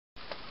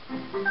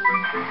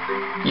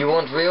You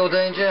want real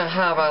danger?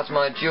 How about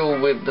my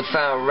duel with the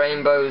foul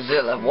Rainbow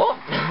Zilla? What?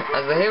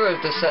 As the heroes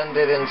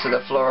descended into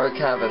the Flora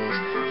Caverns,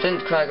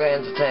 Flint Cragley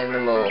entertained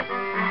them all.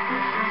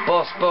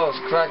 Boss,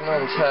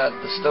 Cragman's heard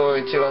the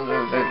story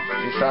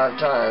 255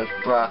 times,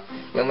 bruh.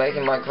 You're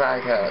making my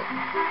crack hurt.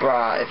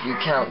 Bruh, if you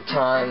count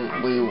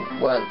time we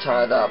weren't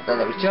tied up, then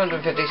it was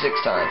 256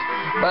 times.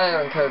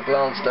 Bayo and Co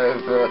glanced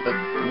over at the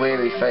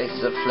weary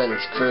faces of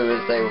Flint's crew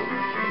as they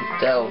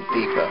delved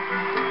deeper.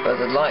 But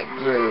the light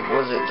grew.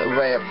 Was it a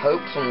ray of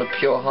hope from the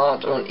pure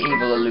heart or an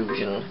evil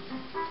illusion?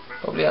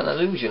 Probably an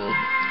illusion.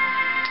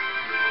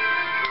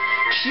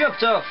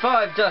 Chapter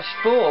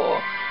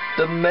 5-4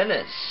 The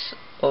Menace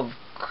of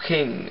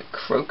King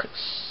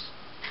Crocus.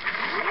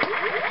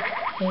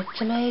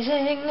 It's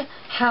amazing.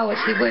 How is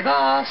he with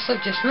us?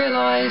 I've just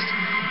realised.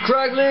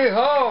 Cragley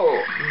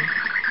ho!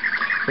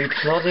 We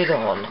plodded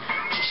on,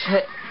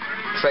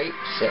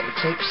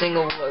 traipsing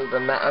all over.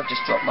 I've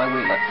just dropped my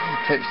wheat.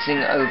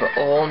 Traipsing over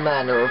all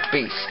manner of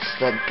beasts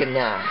that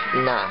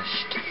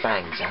gnashed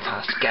fangs at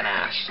us.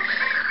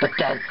 But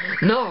then,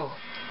 no!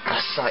 A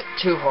sight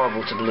too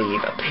horrible to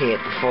believe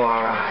appeared before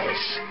our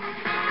eyes.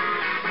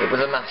 It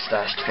was a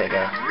mustached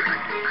figure.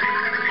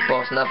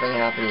 Boss, nothing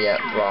happened yet,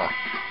 brah.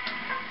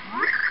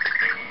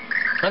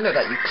 I know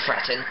that, you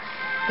cretin.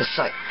 The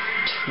sight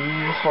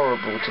too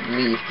horrible to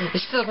believe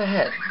is still up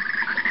ahead.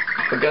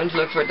 We're going to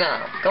look for it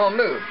now. Come on,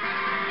 move.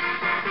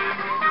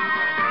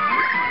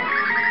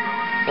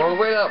 Well,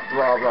 wait up,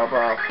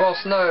 brah.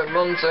 Boss, no,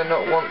 Monzo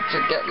not want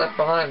to get left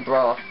behind,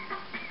 brah.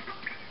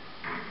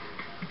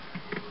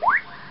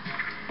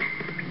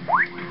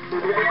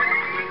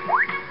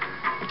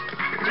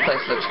 This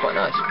place looks quite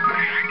nice.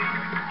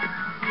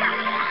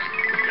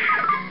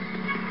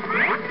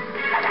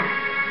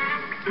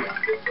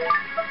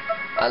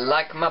 I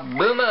like my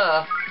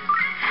boomer.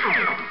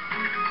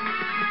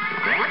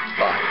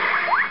 Bye.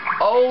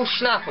 Oh,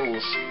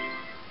 Schnapples.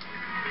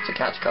 It's a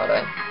catch card,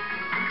 eh?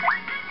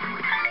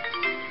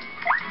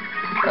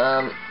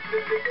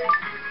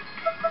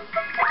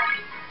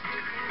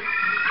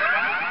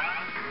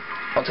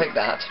 I'll take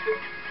that.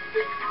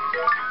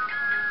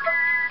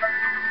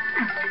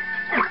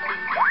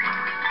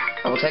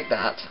 I will take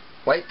that.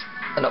 Wait,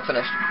 I'm not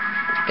finished.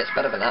 Gets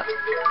better than that.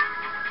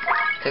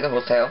 Take the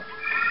horsetail.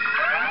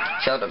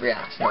 Shut up your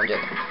ass. No, I'm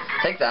joking.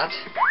 Take that.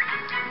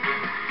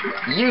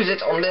 Use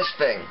it on this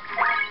thing.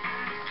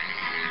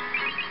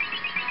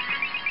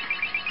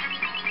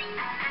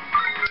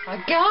 I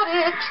got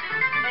it!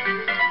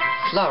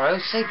 Floro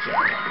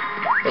Sapien.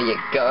 There you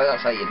go,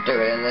 that's how you do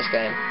it in this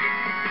game.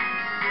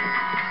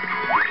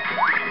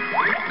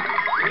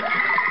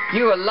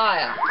 You a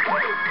liar!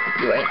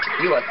 You ain't.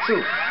 You are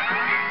truth.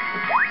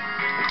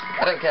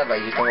 I don't care if I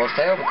use the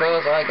horsetail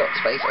because I got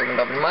space opened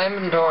up in my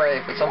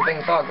inventory for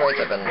something far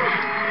greater than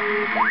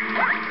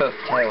hoof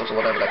tails or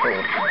whatever they're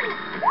called.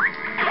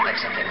 Like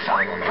something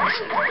far more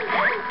menacing.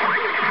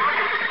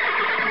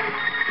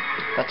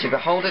 But to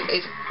behold it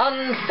is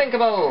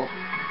unthinkable!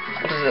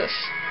 What is this?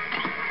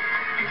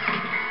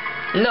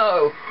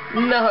 No!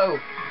 No!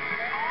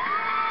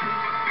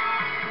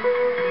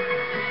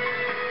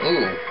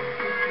 Ooh.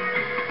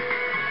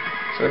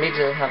 So we need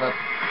to have a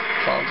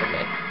plant in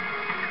me.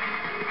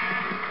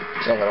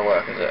 It's not going to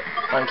work, is it?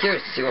 I'm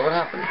curious to see what would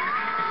happen.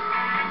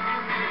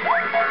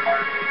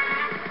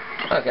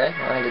 Okay,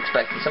 I'd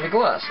expected something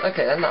worse.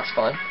 Okay, then that's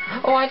fine.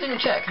 Oh, I didn't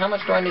check. How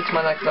much do I need to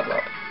my next level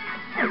up?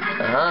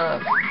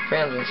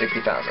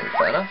 360,000.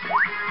 Fair enough.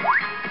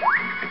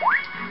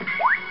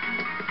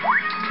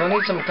 So I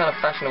need some kind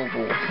of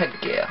fashionable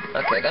headgear.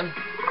 Okay, then.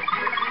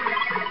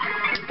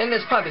 In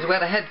this pipe is where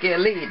the headgear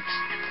leads.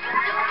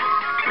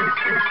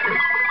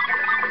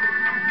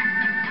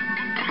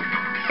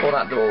 All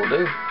that door will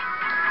do.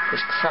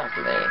 This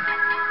Cragley.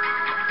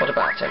 What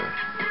about him?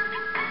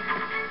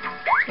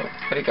 Oh,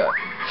 where'd he go?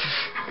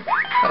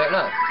 I don't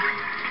know.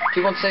 Do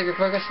you want to save your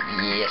progress?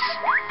 Yes.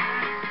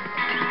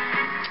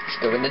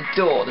 Still in the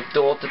door to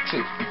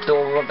truth, the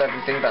door of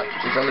everything that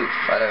is aloof.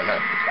 I don't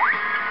know.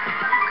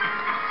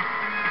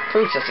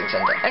 Processing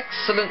center.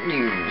 Excellent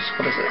news.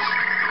 What is this?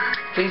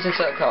 Please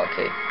insert card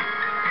key.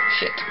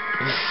 Shit.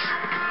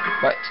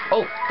 Right.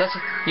 Oh, that's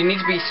it. You need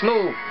to be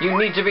small. You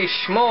need to be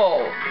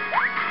small.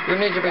 You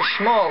need to be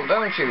small,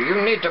 don't you?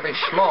 You need to be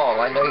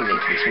small. I know you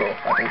need to be small.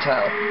 I can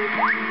tell.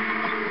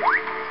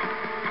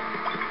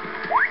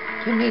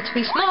 You need to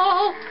be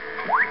small.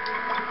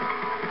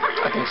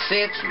 I can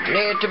see it. You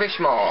need to be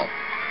small.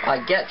 I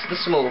get the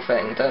small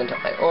thing, don't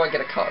I? Or I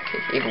get a card key.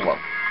 Either one.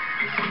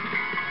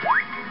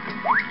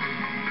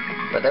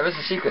 But there is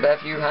a secret there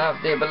if you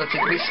have the ability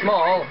to be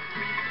small.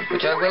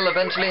 Which I will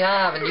eventually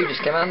have, and you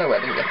just came out of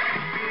nowhere, didn't you?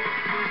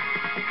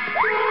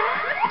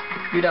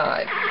 You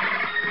died.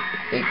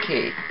 Big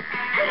key.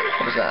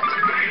 What was that?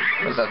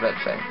 What was that red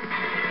thing?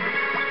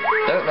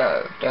 Don't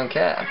know. Don't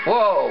care.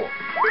 Whoa!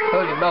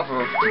 Holy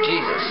mother of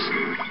Jesus.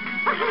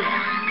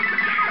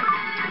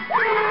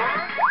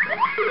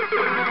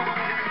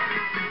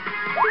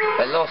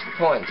 I lost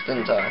points,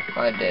 didn't I?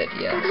 I did,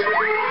 yes.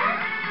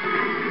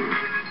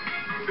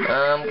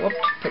 What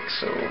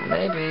pixel?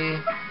 Maybe...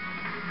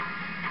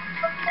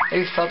 Are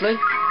you fuddly?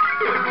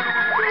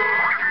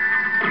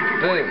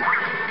 Boom.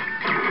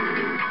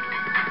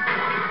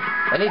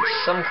 I need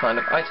some kind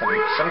of item.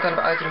 Some kind of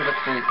item that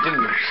will do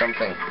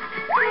something.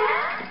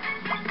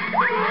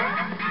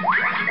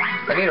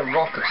 I need a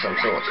rock of some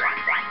sort.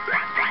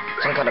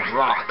 Some kind of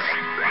rock.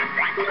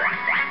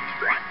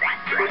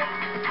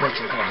 I need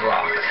some kind of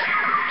rock.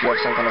 Do you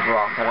have some kind of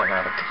rock? I don't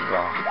have a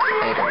rock.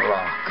 I need a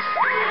rock.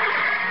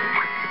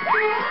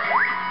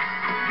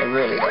 I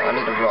really don't. I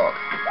need a rock.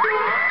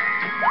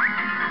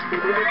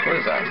 What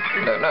is that?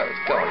 I don't know.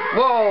 It's gone.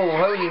 Whoa!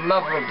 Holy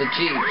mother of the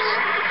Jeeps.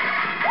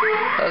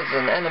 That's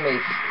an enemy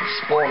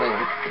spawning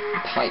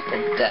pipe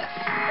of death.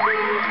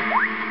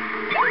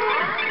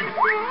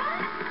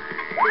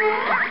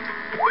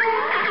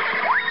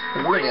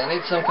 Really, I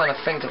need some kind of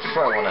thing to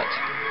throw on it.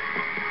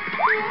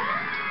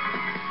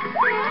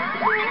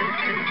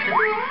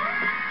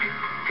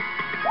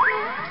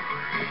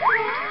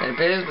 It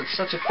appears that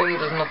such a thing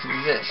does not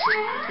exist.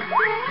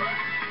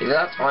 Either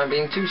that or I'm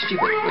being too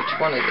stupid. Which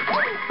one is it?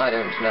 I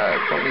don't know.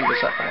 Probably the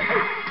second one.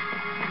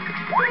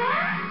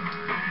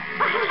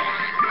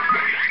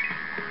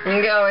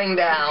 I'm going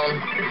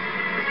down.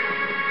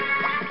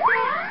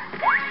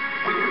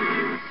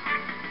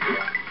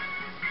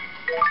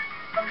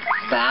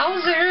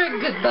 Bowser,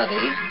 good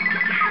buddy.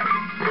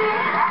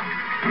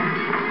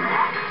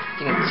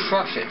 You can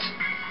crush it.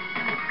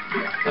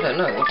 I don't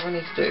know. What do I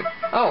need to do?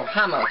 Oh,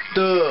 hammer.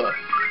 Duh.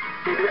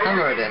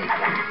 Hammer it in.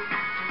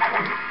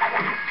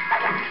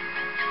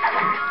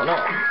 Or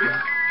not.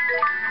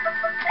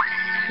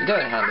 You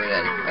don't hammer it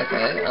in.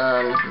 Okay.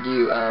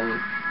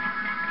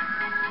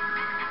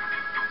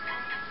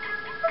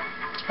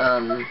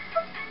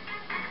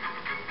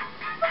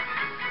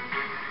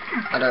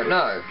 I don't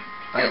know.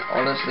 I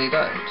honestly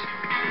don't.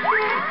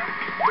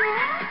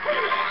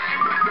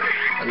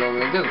 I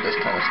normally do this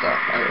kind of stuff.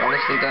 I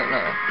honestly don't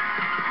know.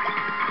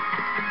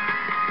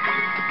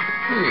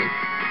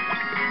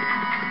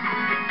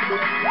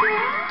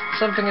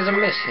 Something is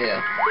amiss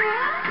here.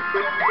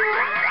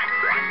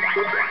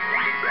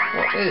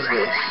 What is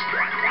this?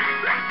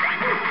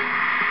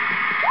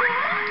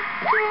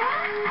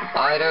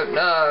 I don't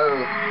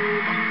know.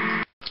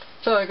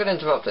 So I got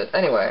interrupted.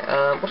 Anyway,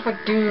 what do I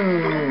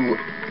do?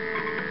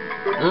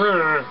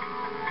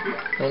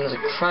 There's a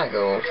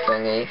Craggle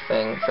thingy,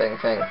 thing.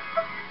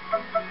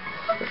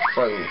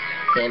 Throw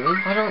him?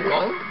 I don't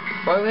know.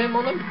 Throw him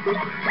on him?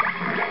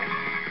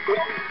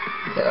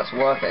 Yeah, that's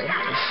working.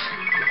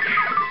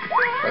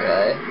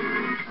 Okay.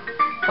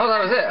 Oh, that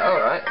was it.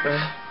 Alright.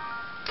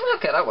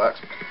 Okay, that works.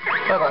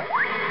 Bye-bye.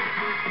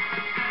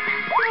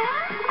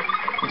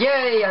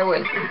 Yay, I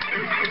win.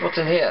 What's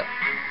in here?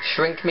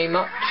 Shrink me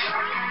much?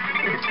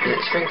 Does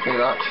it shrink me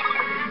much?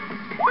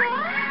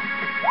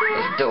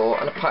 There's a door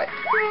and a pipe.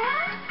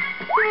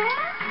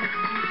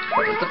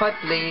 What does the pipe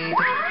lead?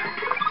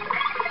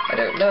 I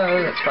don't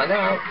know. Let's find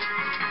out.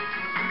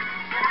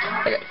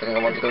 I get the feeling I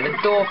want to go in the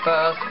door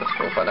first, but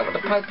we'll find out what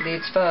the pipe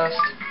leads first.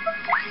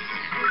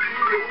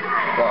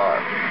 Wow.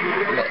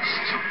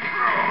 Missed.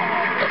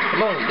 But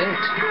come on, you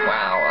didn't.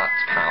 Wow,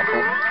 that's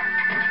powerful.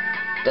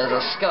 There's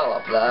a skull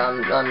up there.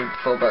 I'm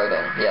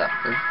foreboding. Yeah.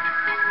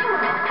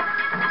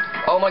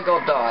 Oh my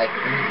god, die.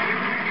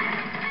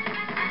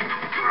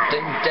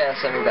 Don't dare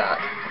send me back.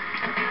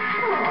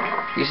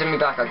 You send me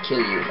back, I'll kill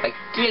you. I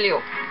kill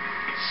you.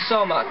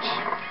 So much.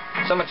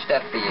 So much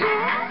death for you.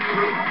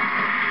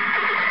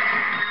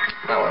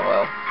 That went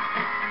well.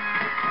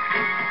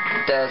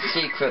 There's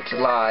secret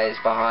lies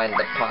behind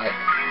the pipe.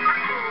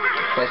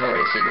 Well, it's not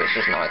really secret, it's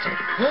just an item.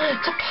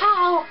 It's a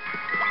cow!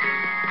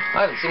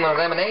 I haven't seen one of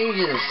them in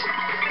ages.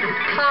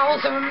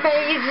 Cows are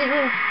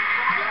amazing!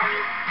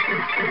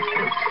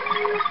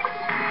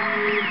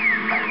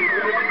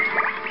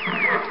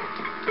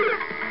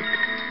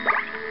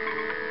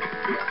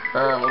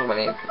 What do I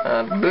need?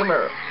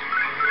 Boomer.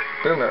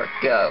 Boomer,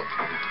 go.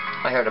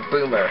 I heard a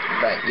boomer,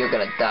 but you're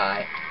gonna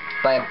die.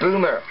 By a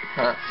boomer!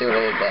 Huh, see what I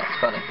did there, it's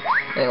funny.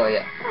 Anyway,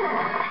 yeah.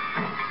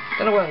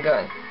 Don't know where I'm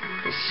going.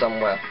 It's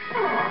somewhere.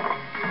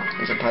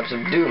 These are pipes of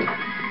doom.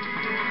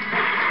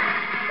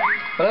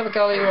 Whatever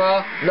colour you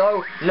are.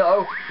 No,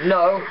 no,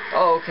 no!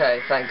 Oh,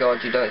 okay, thank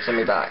God you don't send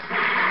me back.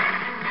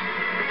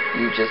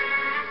 You just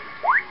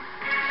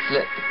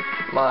flip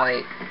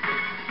my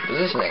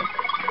positioning.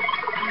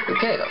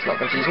 Okay, that's not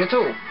confusing at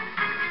all.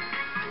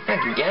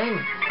 Thank you, game.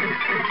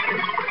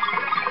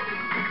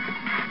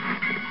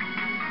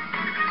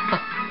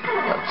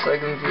 That's so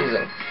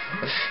confusing.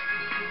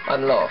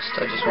 I'm lost,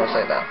 I just want to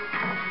say that.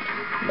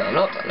 No, I'm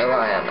not. I know where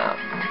I am now.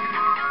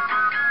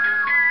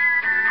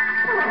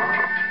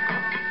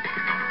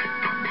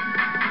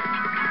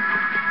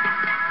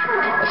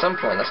 At some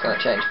point, that's going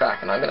to change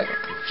back, and I'm going to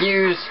get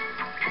confused.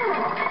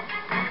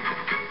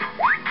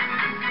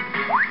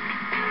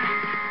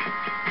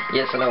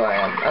 Yes, I know where I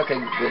am. Okay,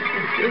 good.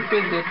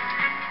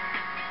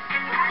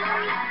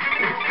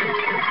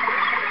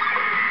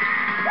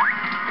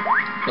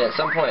 Yeah, at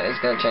some point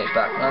it's going to change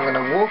back, and I'm going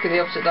to walk in the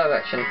opposite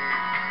direction.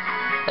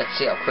 Let's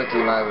see how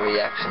quickly my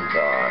reactions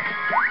are.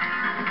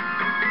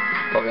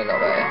 Probably not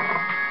there.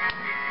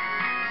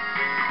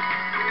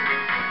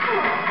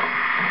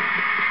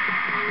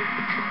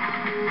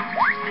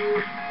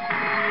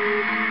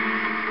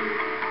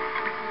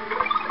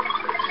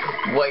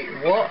 Wait,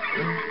 what?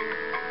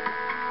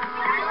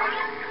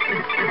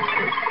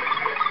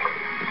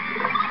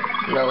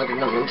 No, I did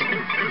not mean to.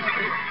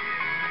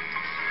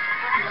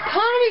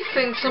 Part of me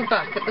thinks I'm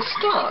back at the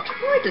start.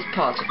 Why does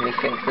part of me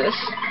think this?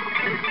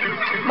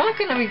 Am I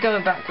going to be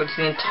going backwards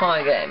the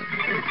entire game?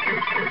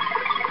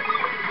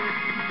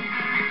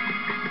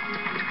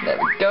 There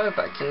we go,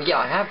 back to... Yeah,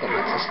 I have gone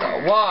back to the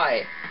start.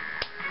 Why?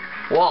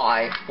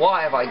 Why?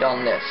 Why have I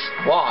done this?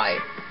 Why?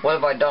 What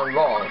have I done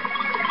wrong?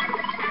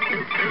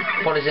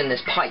 What is in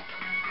this pipe?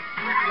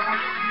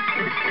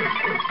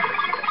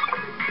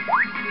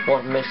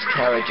 What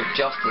miscarriage of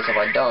justice have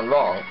I done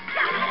wrong?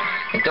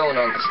 I don't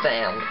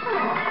understand.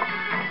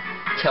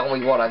 Tell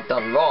me what I've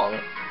done wrong.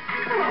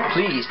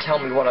 Please tell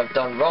me what I've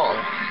done wrong.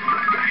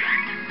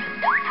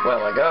 Where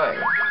am I going?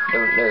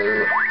 Don't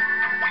know.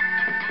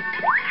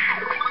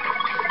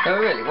 No,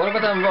 really, what have I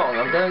done wrong?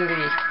 I'm going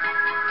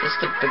just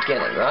the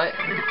beginning, right?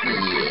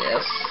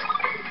 Yes.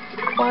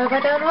 What have I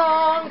done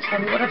wrong? Tell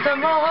me what I've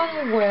done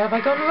wrong. Where have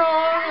I gone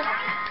wrong?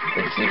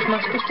 Which route am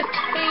I supposed to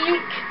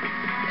take?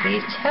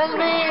 Please tell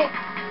me.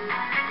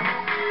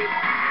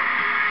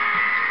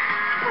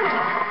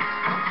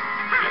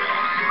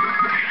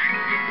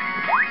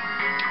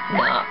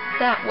 Nah,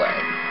 that way.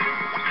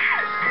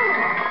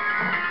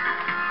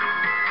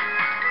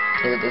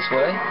 Is it this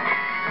way?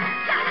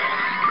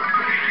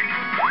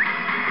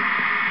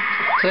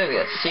 Clearly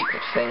a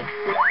secret thing.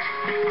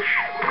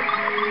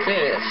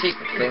 Clearly a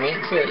secret thingy.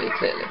 Clearly.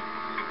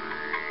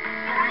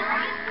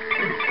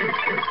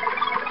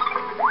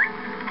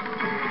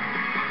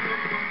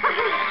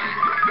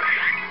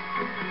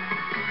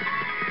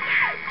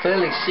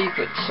 Clearly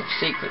secrets of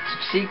secrets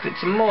of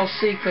secrets and more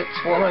secrets.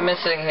 What am I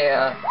missing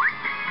here?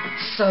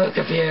 So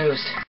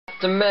confused.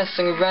 After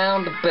messing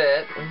around a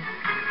bit,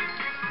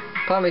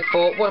 part of me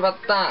thought, what about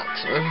that?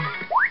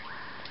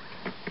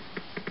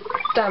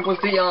 That was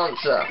the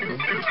answer.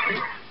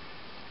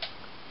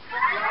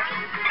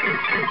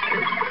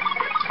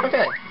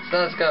 Okay, so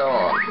let's go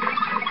on.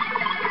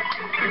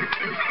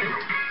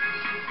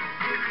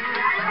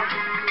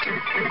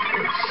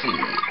 Let's see.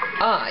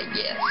 Ah,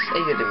 yes, I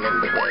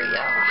remember where we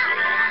are.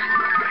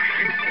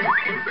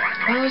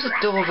 Where's the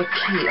door of a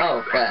key?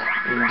 Oh, there.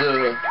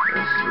 Duh.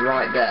 It's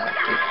right there.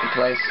 It's the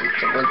place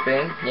it would be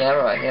in. Yeah,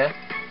 right here.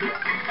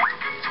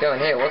 Let's go in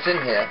here. What's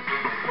in here?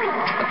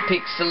 A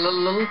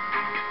pixel.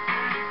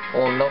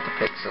 Or not a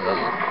pixel.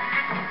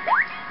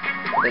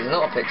 If there's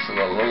not a pixel,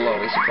 I'll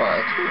be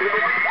surprised.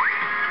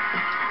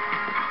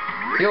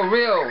 You're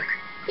real!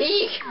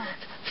 Eek!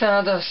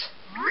 Found us!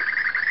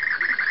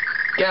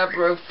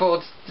 Gabbro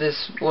thought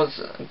this was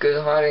a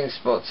good hiding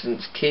spot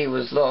since key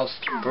was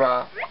lost,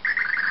 brah.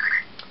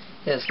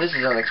 Yes, this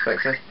is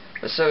unexpected,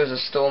 but so is a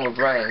storm of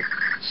rain.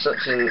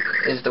 Such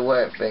is the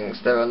way of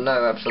things. There are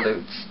no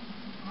absolutes.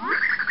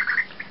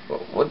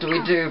 What do we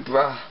do,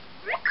 brah?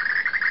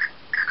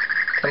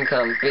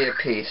 Come, be at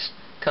peace.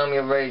 Calm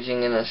your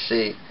raging inner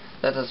sea.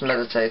 Let us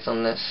meditate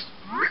on this.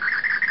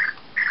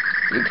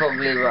 You're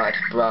probably right,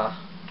 brah.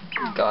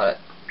 Got it.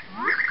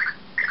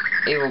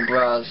 Evil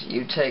bras,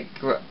 you take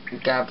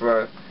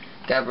Gabbro.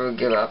 Gabbro,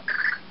 give up.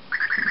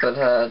 But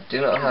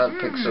do not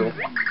hurt Pixel.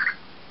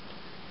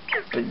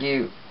 But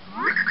you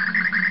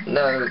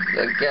know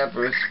that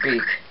Gabbro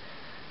speak.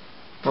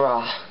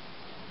 Brah.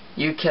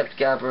 You kept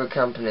Gabbro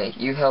company.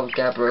 You helped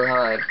Gabbro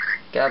hide.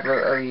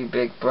 Gabbro owe you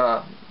big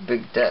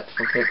debt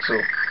for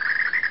Pixel.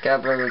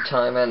 Gabbro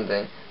time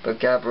ending, but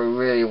Gabbro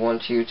really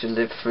wants you to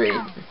live free.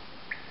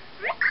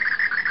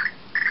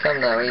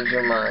 Come now, ease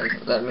your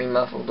mind. Let me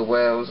muffle the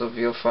wails of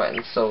your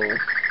frightened soul.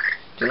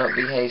 Do not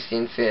be hasty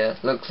in fear.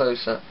 Look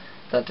closer.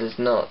 That is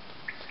not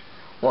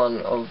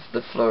one of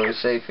the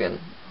Florosapien.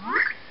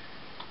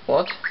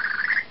 What?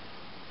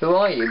 Who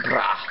are you,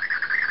 brah?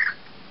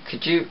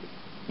 Could you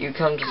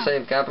come to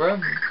save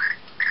Gabbro?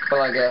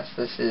 Well, I guess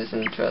this is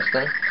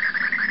interesting.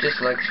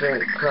 Just like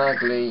Flint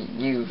Cragley,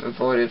 you've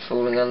avoided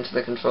falling under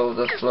the control of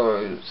the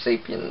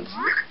Florosapiens.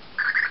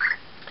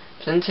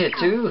 Flint here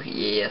too?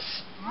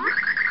 Yes.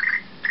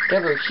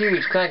 Gabbro,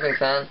 huge Cragley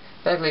fan.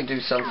 Cragley do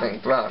something.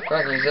 Blah.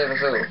 Cragley save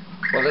us all.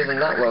 Well, isn't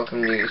that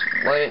welcome news?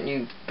 Why don't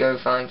you go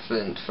find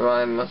Flint? For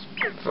I must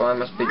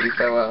bid you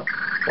farewell.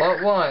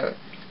 What? Why?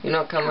 You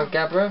not come with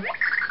Gabbro?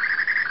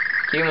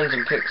 Humans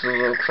and pixels,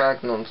 or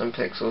Cragnons and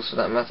pixels for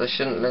that matter,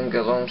 shouldn't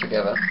linger long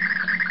together.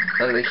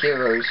 Only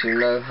heroes who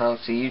know how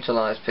to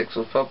utilize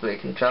pixels properly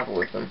can travel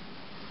with them.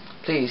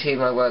 Please heed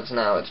my words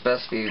now. It's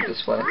best for you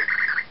this way.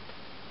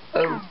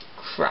 Oh,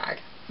 crag.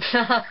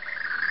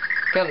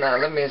 Come now,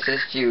 let me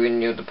assist you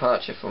in your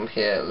departure from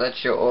here.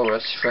 Let your aura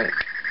shrink.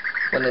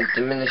 When it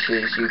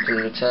diminishes, you can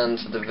return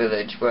to the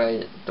village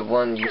where the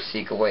one you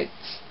seek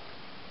awaits.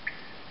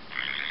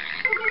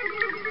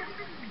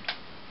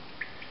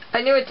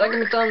 I knew it! I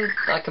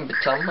can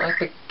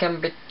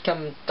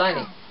become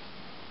tiny.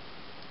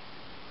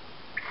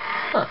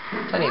 Huh,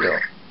 tiny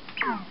door.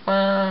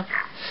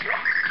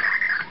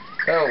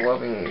 Oh,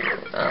 webbing.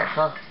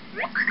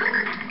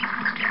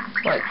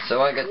 Right,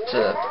 so I get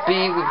to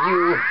be with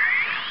you.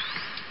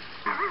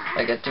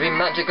 I get to be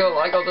magical.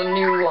 I got a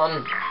new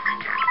one.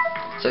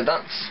 So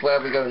that's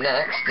where we go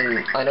next,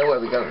 and I know where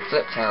we go in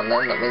Flip Town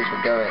then. That means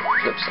we're going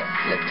Flip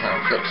Town,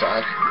 Flip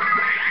Side.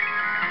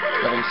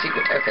 Living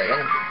secret. Okay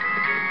then.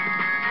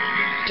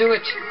 Do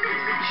it!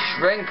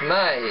 Shrink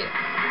May!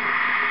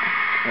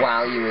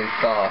 Wow, you move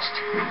fast.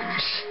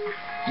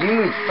 You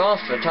move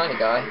fast for a tiny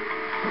guy.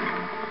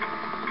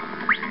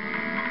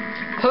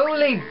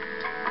 Holy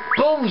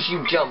balls,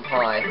 you jump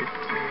high.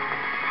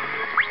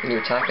 Can you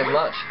attack as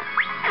much?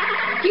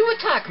 You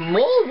attack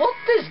more? What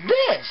is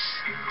this?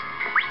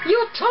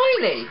 You're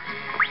tiny.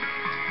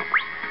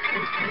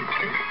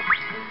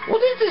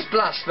 What is this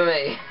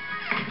blasphemy?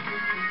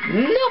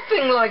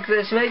 Nothing like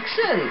this makes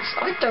sense.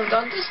 I don't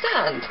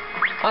understand.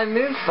 I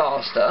move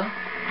faster.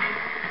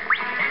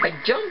 I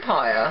jump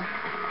higher.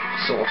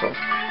 Sort of.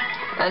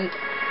 And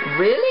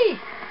really?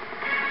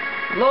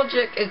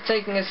 Logic is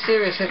taking a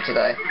serious hit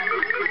today.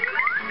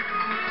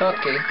 Card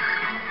key.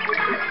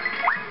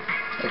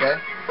 Okay,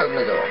 open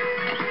the door.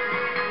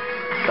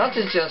 That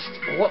is just,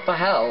 what the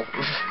hell?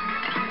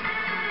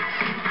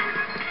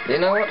 You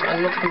know what?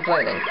 I'm not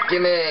complaining.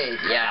 Gimme!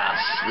 Yes!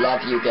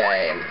 Love you,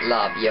 game.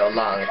 Love you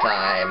long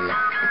time.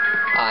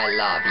 I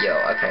love you.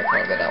 Okay,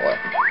 can't go that way.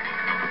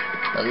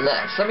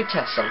 Unless, let me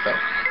test something.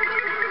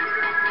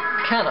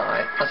 Can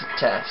I, as a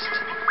test?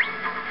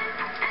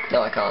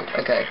 No, I can't.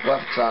 Okay, we'll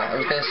have to try. I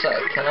was going to say,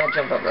 can I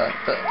jump up there?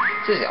 But,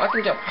 seriously, I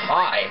can jump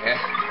high.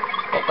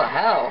 What the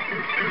hell?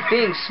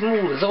 Being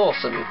small is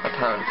awesome,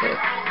 apparently.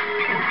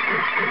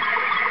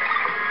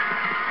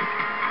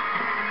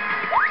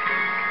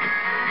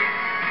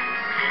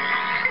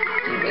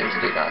 Didn't mean to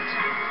do that.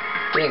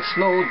 Being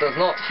small does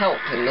not help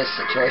in this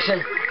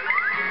situation.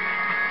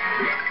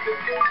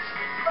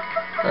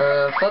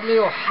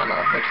 Fuddly or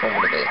hammer? Which one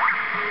would it be?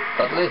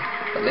 Fuddly?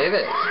 Fuddly it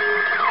is.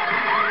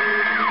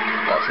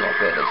 That's not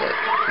good, is it?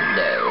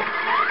 No.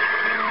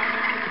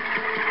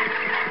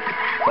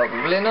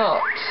 Probably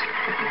not.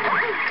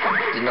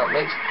 Did not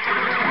make...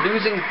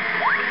 Losing...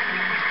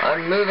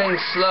 I'm moving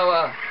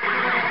slower.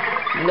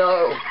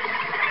 No.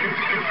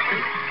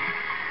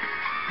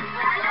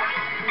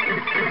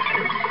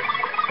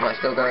 Am I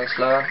still going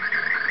slower?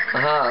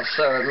 Aha,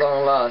 so at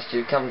long last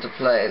you come to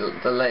play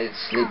the late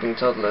sleeping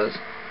toddlers.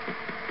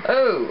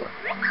 Oh!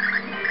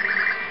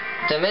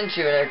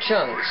 Dimension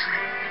chunks.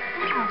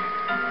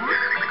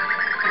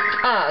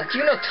 Ah, do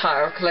you not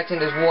tire of collecting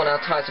those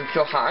worn-out ties of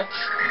pure hearts?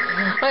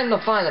 I am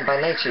not violent by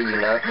nature, you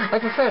know. I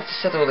prefer to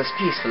settle this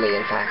peacefully,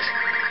 in fact.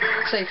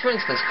 Say, for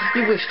instance,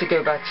 you wish to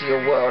go back to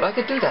your world. I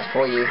could do that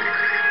for you.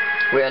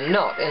 We are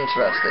not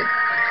interested.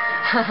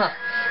 Haha,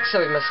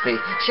 so it must be.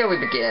 Shall we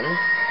begin?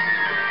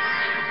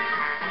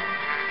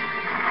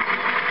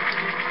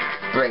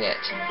 Bring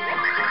it.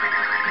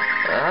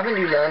 Haven't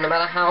you learned, no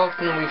matter how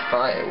often we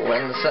fight, we'll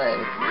end the same?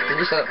 Did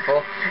you say that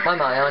before? My,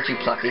 aren't you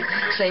plucky?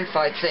 Same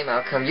fight, same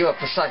outcome. You are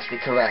precisely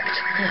correct.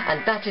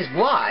 And that is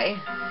why...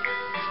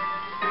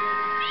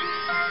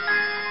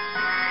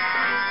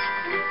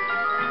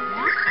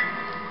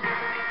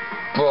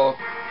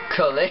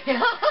 Broccoli.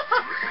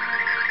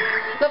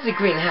 Lovely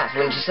green hat,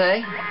 wouldn't you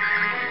say?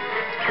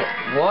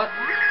 What?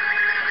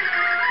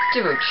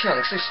 Dear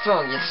Chunk, so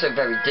strong yet so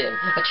very dim.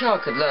 A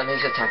child could learn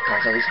his attack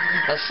patterns.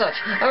 As such,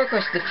 I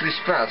requested a few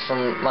sprouts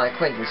from my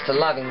acquaintance to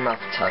liven him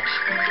up a touch.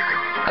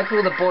 I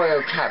call the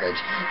boy Cabbage.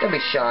 Don't be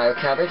shy,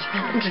 Cabbage.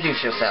 Introduce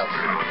yourself.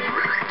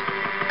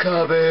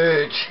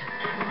 Cabbage!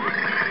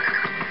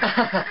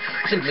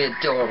 Simply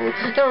adorable.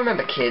 Now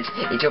remember, kids,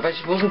 eat your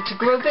vegetables to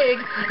grow big.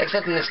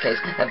 Except in this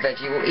case, a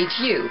veggie will eat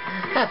you.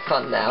 Have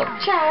fun now.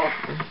 Ciao!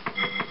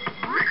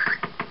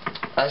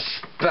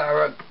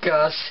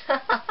 Asparagus!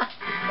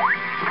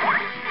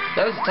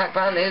 Those attack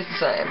pattern is the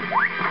same.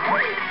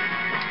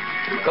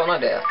 Got an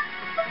idea.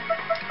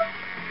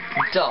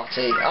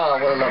 Darty. Oh,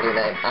 what a lovely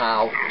name.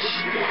 Ouch.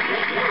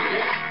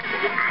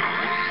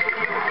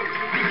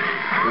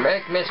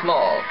 Make me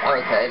small.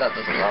 Okay, that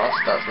doesn't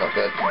last. That's not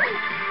good.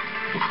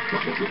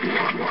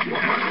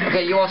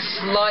 Okay, you are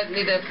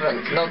slightly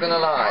different. Not gonna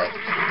lie.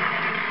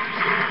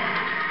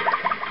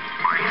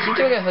 Is he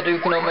doing a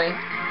Hadouken on me?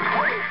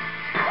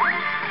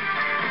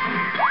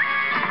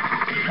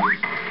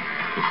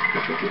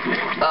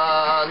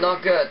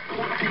 Not good.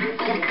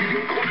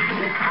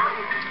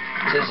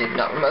 Seriously,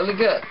 not remotely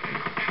good.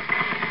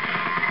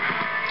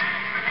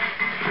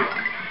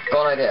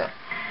 Got an idea.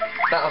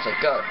 Bowser,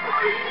 go.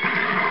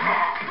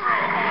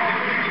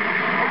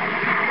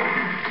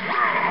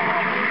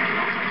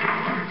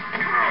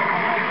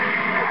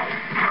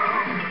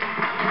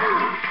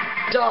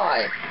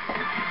 Die!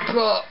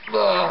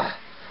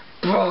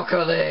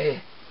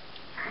 Broccoli!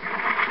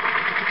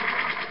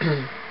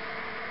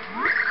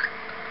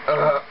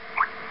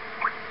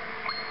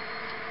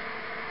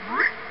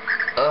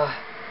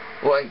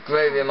 What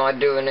gravy am I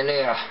doing in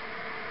here?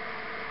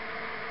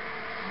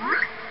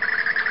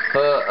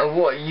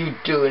 What are you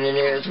doing in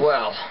here as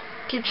well?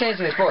 Keep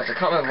changing this voice, I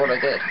can't remember what I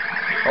did.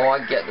 Oh, I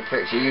get the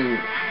picture. You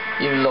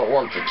lot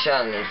want to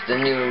challenge the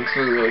new and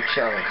true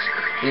Chunks.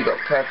 You got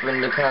pepper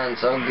in the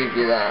pants, I'll give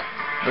you that.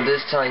 But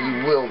this time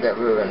you will get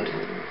ruined.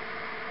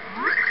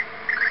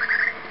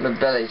 My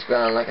belly's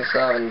growling like a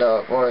starving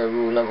dog. Warrior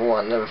rule number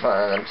 1, never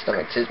fight an empty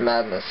stomach. 'Tis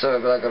madness. Sorry,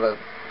 but I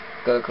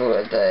gotta call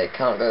it a day.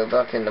 Can't go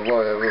back in the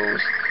warrior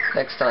rules.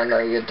 Next time though,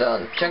 you're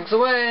done. Chunks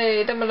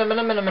away!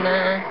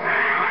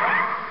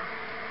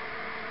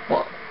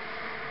 What?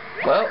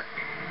 Well,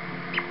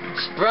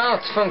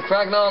 Sprouts from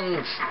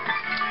Cragnons!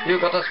 You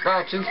got a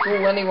sprout to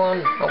fool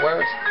anyone. Oh,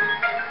 where it's...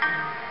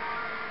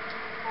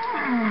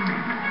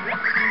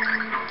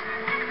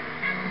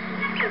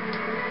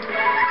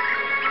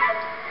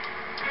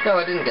 No,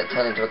 I didn't get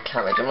turned into a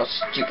cabbage. I'm not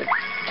stupid.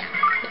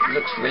 It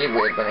looks really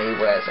weird when he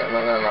wears it, I'm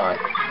not gonna lie.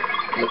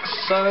 It looks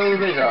so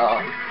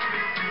bizarre.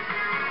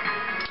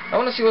 I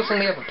want to see what's on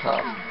the upper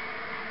part.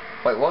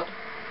 Wait, what?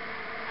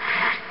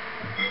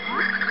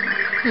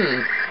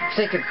 If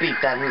they could beat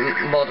that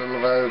model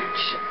of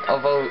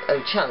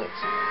Ochunks,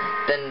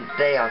 then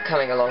they are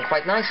coming along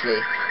quite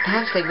nicely.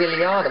 Perhaps they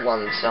really are the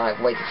ones I've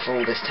waited for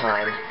all this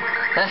time.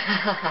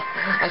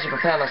 I should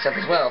prepare myself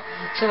as well.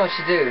 So much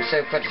to do,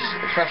 so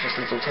precious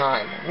little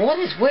time. What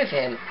is with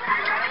him?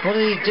 What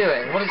is he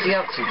doing? What is he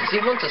up to? Does he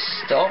want to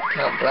stop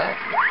Count Black?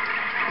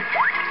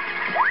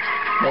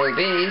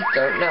 Maybe,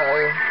 don't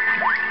know.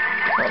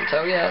 Can't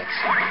tell yet.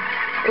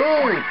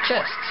 Ooh,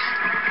 chests.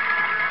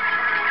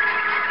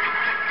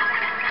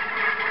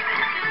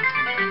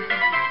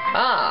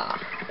 Ah,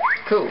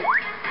 cool.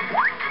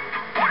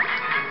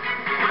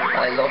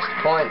 I lost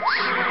points.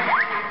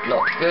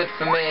 Not good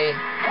for me.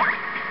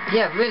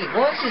 Yeah, really,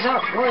 what is he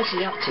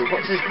up to?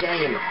 What's his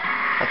game?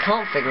 I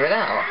can't figure it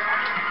out.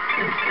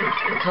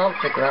 I can't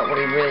figure out what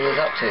he really is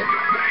up to.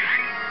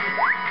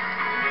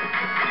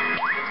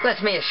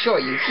 Let me assure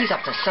you, he's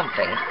up to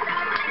something.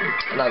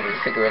 And I will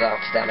figure it out,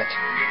 damn it.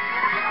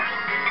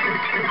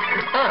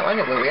 Ah, I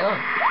know where we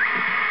are.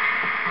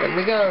 In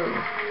we go.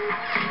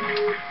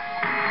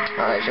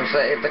 I shall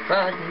save the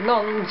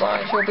Cragnons,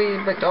 I shall be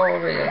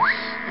victorious.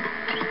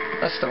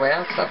 That's the way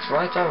out, that's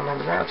right, I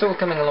remember that. It's all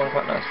coming along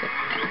quite nicely.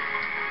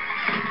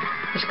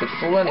 This could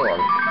fool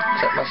anyone,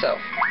 except myself.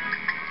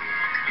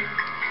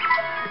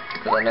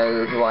 Because I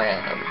know who I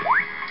am.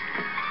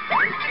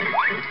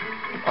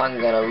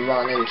 I'm gonna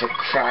run into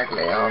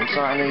Cragley, aren't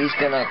I? And he's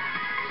gonna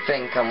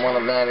think I'm one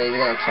of them, he's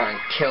gonna try and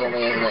kill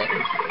me, isn't he?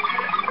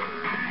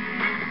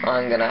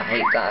 I'm gonna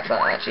hate that if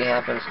that actually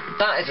happens.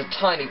 That is a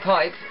tiny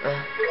pipe.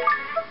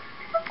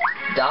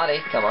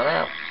 Daddy, come on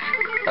out.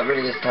 That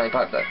really is a tiny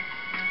pipe though.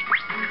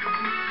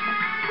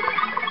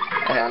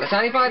 I found a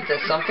tiny pipe,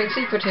 there's something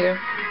secret here.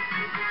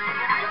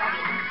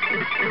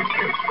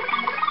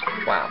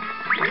 Wow.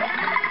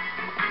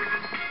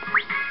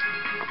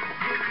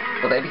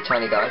 Will they be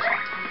tiny guys?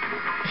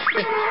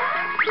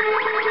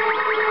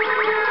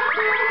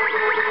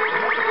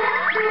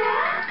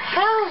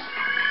 Health!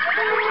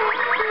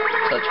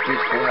 Such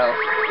beautiful health.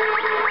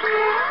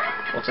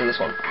 What's in this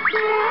one?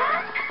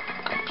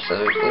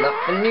 Absolutely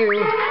nothing new.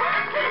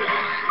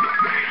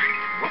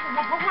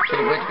 It's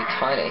really weird to be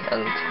tiny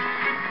and,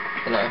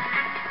 you know,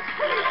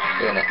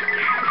 doing it.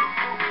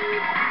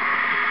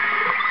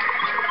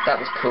 That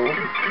was cool.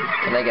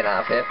 Can they get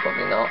out of here?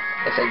 Probably not.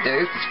 If they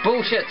do, it's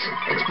bullshit!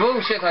 It's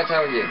bullshit, I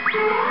tell you!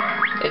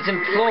 It's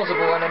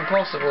implausible and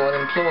impossible and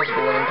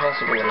implausible and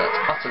impossible, and that's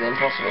utterly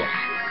impossible.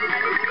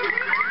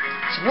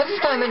 So what is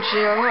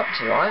Dimensionio up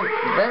to? I'm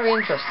very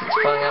interested to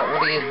find out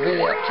what he is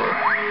really up to.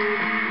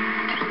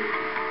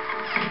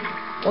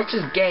 What's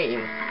his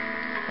game?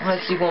 Why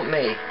does he want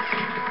me?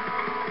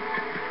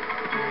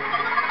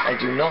 I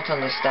do not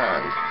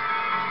understand.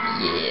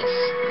 Yes.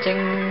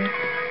 Ting!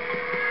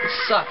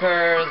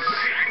 Suckers!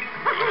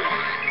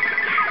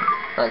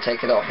 I'd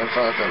take it off in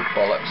front of them,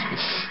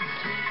 bollocks.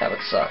 That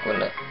would suck,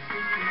 wouldn't it?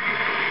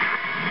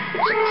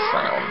 It's a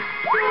clown.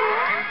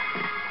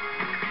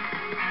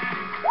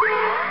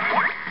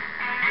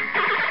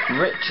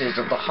 Riches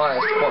of the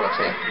highest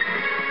quality.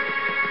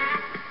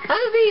 How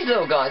do these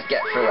little guys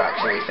get through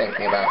actually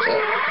thinking about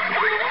it?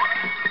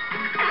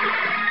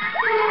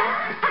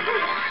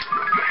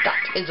 That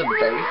is a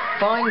very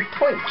fine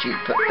point you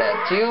put there,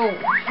 Teal.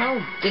 How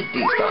did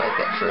these guys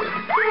get through?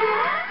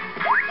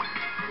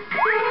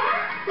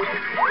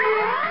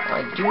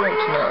 I do not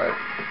know.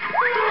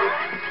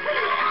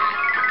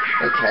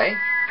 Okay.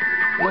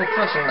 More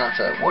pressing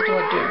matter. What do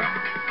I do?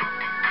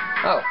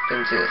 Oh,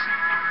 didn't see this.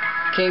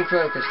 King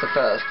Crocus the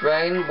First.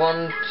 Reign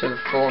 1 to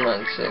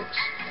 496.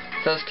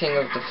 First king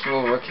of the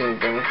Flora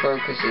Kingdom.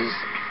 Crocus is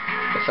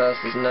the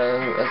first is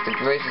known as the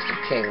greatest of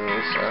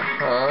kings.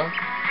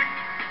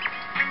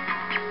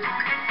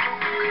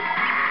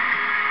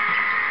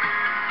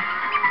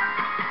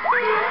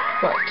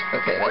 Right,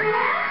 okay then.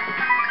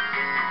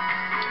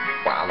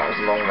 Wow, that was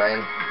a long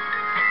reign.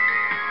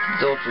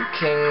 Daughter of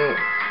King...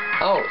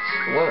 Oh, it's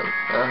a woman.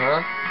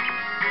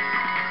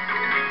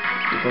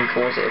 You can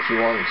pause it if you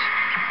want.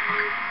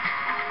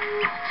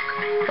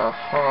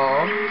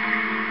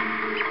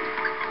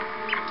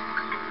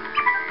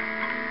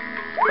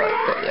 Right,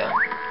 but yeah.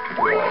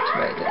 The White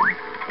Maiden.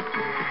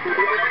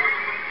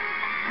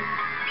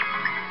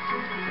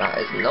 That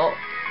is not...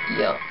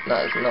 Yeah,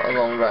 that is not a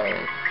long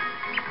reign.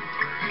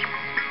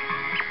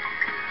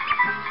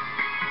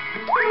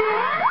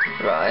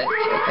 Right,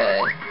 okay.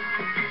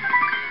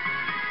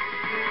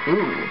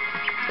 Ooh,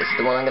 it's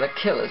the one I'm gonna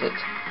kill, is it?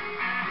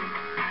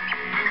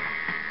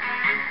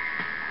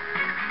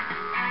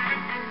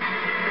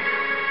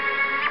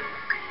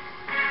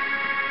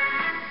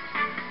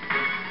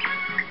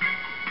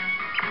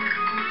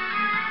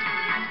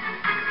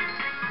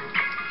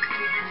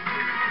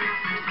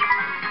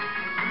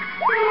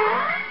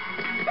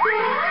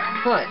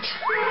 Right.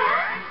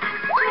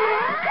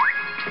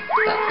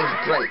 That is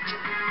great.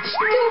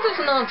 Still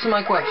doesn't answer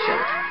my question.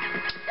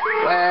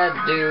 Where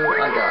do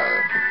I go?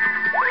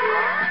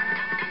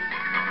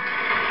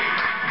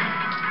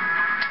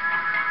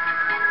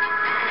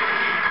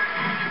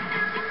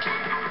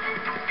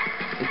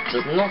 It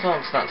does not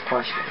answer that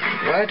question.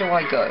 Where do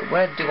I go?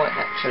 Where do I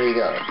actually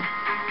go?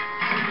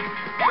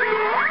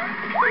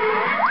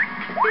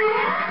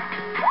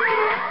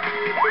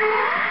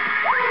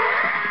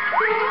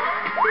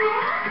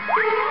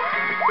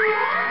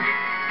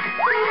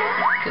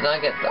 Did I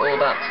get all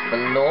that for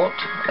naught?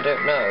 I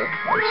don't know.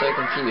 I'm so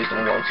confused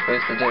on what I'm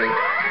supposed to do.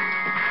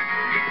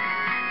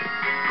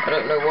 I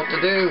don't know what to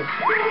do.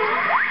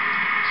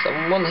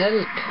 Someone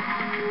help.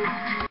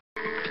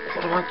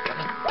 What am I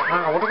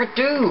gonna... what do I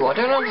do? I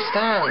don't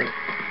understand.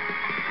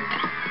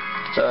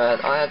 So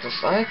I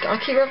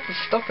keep having to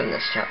stop in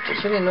this chapter.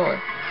 It's really annoying.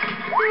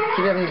 I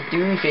keep having to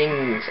do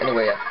things.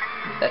 Anyway,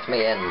 let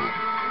me in.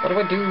 What do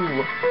I do?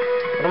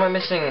 What am I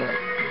missing?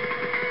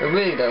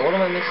 Really though, what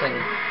am I missing?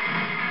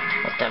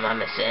 What am I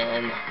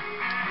missing?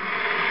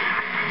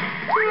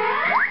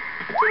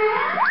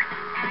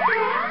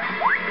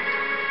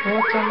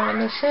 What am I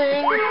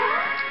missing?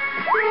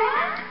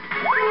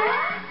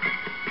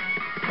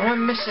 What am I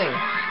missing?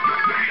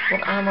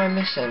 What am I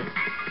missing?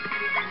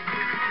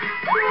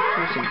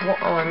 What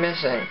am I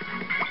missing?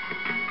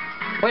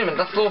 Wait a minute,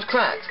 that floor's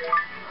cracked.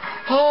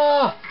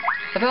 Ah!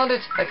 I found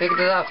it! I figured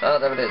it out. Oh,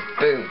 there it is.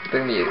 Boom.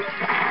 Boom you.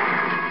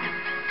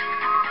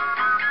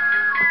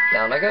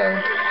 Down I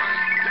go.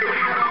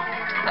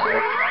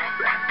 Ow.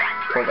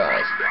 Poor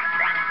guys.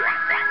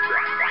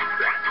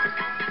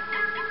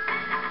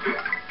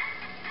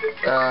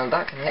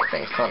 That can hit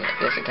things, can't it?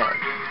 Yes, it can.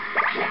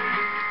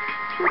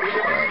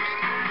 Right.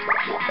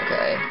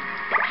 Okay.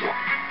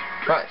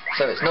 Right,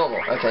 so it's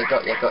normal. Okay,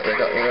 got you.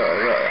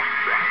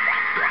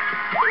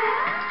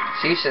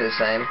 So you say the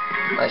same.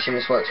 I assume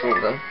this works for all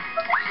of them.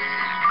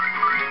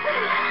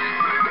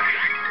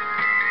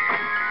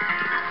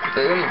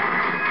 Boom.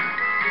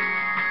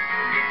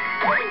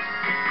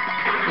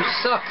 You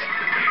suck.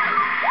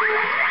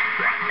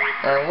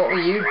 What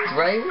were you?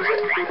 Grey, was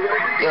it?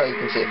 Yeah, you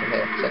can see it from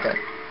here. It's okay.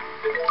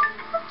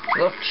 It's a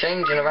lot of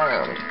changing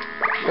around.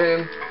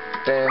 Boom.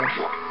 Boom.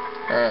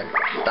 And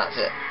that's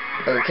it.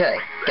 Okay,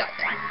 got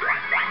it.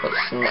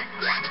 What's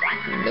next?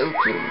 No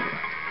clue.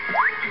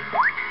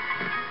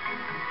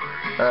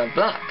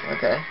 Black,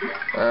 okay.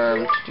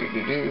 Oh.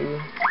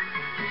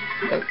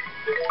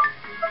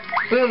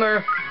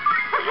 Boomer!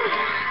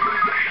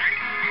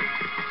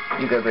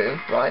 You go boom,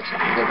 right?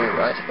 You go boom,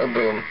 right? Oh,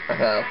 boom.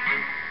 Okay.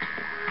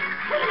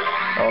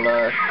 Oh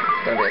no,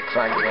 it's gonna be a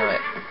craggy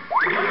night.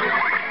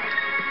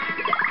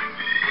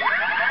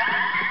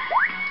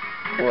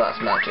 Oh,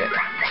 that's magic.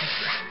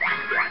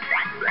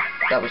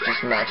 That was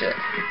just magic.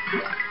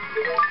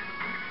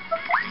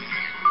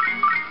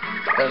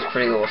 That was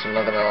pretty awesome,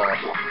 not gonna lie.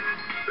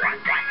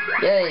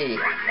 Yay!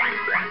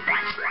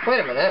 Wait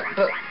a minute,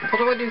 but what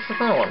do I do for the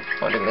final one?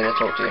 Oh, I didn't mean to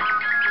talk to you.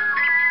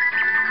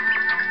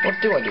 What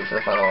do I do for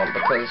the final one?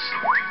 Because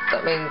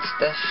that means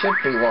there should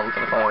be one for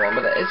the final one,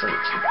 but there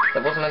isn't.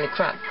 There wasn't any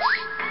cracks.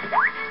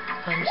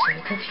 I'm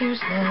so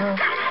confused now.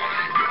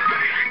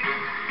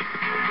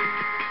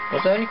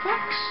 Was there any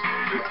cracks?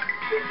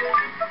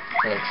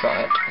 I'm gonna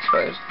try it, I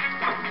suppose.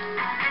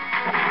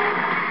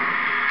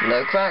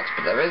 No cracks,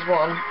 but there is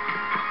one.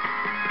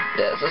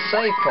 There's a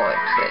save point.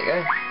 There you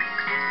go.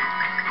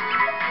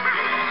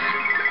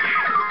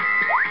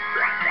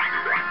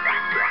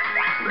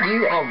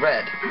 You are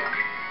red.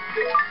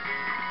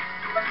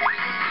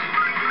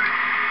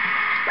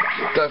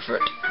 Go for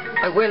it.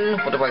 I win.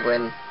 What do I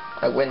win?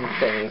 I win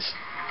things.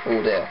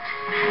 Oh dear.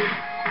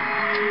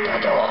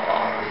 Ta-da.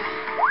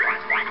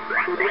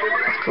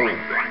 That's cool.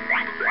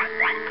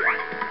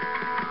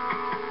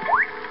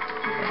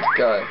 Let's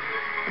go.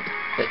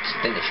 Let's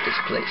finish this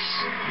place.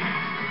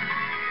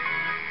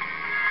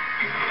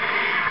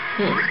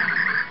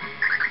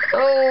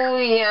 Oh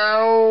yeah.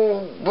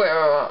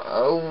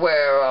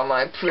 Where are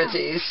my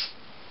pretties?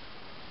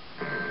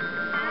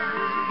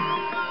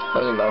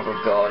 For the love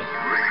of God.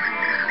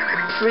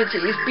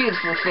 Pretties,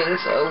 beautiful things,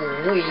 oh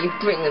we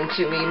bring them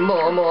to me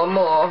more.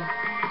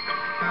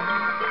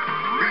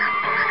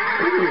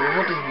 Ooh,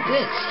 what is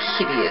this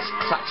hideous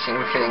clashing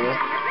thing?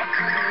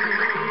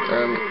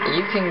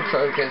 You King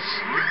Crocus.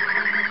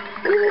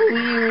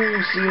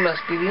 Ooh, you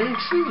must be the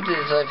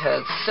intruders I've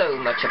heard so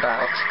much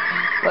about.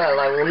 Well,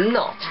 I will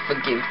not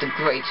forgive the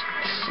great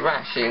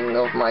thrashing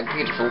of my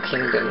beautiful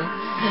kingdom.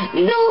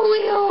 No,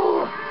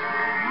 Leo!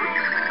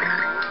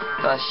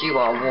 Thus you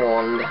are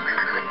warned.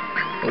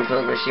 In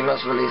progress, you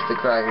must release the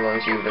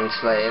Kragmons you've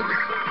enslaved.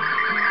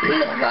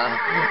 Never.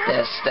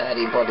 Their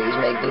sturdy bodies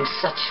made them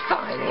such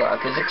fine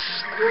workers,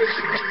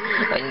 exquisite.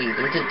 I need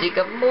them to dig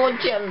up more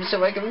gems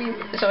so I can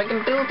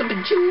build a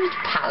bejeweled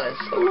palace.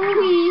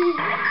 Ooh-wee.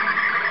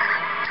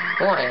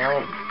 Why,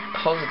 how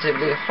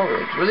positively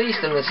horrid. Release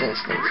them this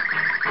instant.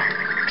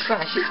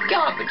 Trash is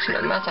garbage,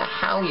 no matter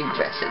how you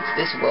dress it.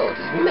 This world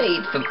is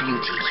made for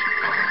beauty.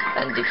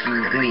 And if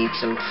you need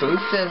some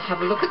proof, then have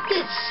a look at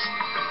this.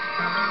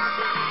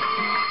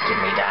 Give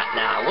me that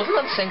now. Wasn't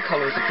that the same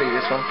colour as the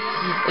previous one?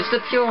 It's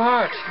the pure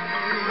heart.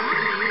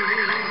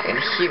 I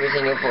can hear it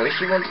in your voice.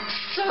 You want it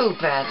so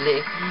badly.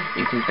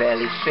 You can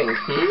barely think,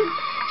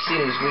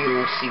 Seems we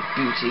all seek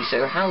beauty,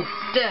 so how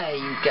dare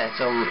you get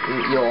on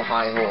your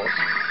high horse?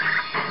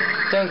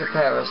 Don't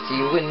compare us to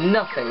you. We're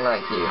nothing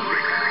like you.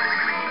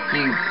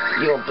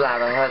 Your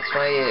blather hurts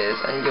my ears,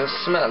 and your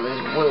smell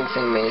is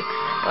wilting me.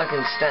 I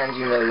can stand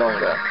you no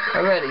longer.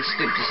 I rarely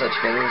stoop to such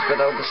things,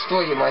 but I'll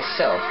destroy you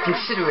myself.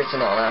 Consider it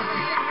an honor.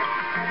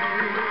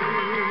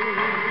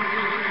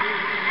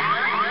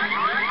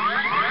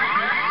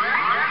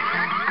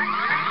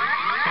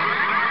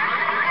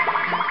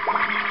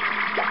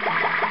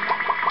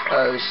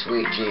 Oh,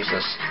 sweet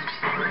Jesus.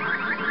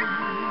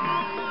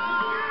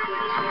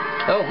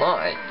 Oh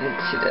my,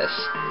 didn't see this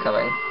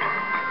coming.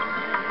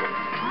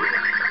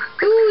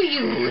 Ooh,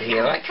 you,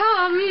 here I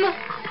come.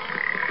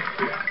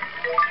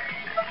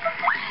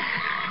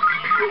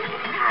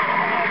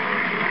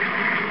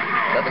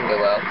 That didn't go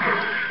well.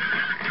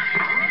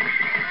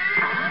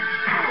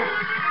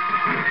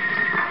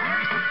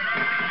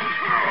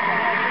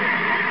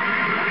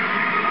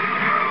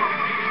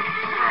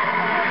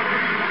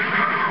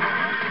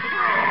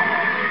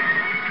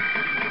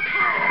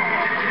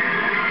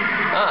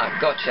 Ah,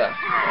 gotcha.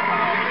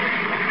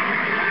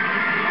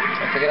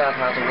 I figured out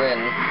how to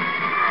win.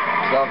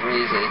 It's rather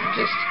easy.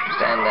 Just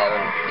stand there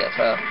and get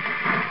her.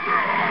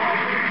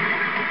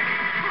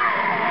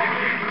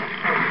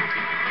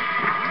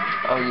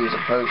 I'll use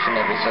a potion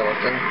every so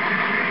often.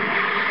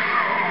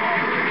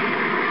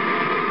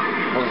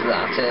 Was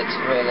that it,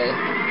 really?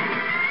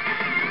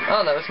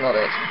 Oh no, it's not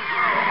it.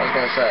 I was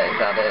going to say, is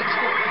that it?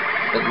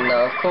 But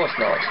no, of course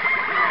not.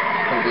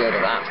 Couldn't be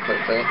over that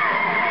quickly.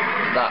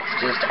 That's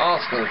just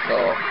asking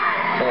for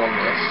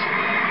horniness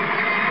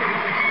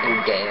in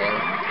gaming.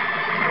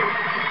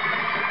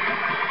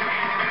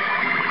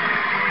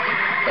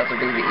 That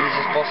would be the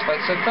easiest boss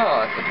fight so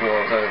far if it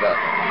was over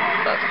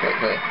that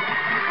quickly.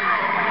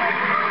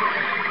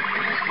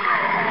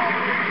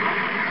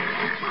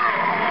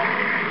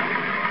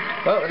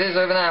 Well, it is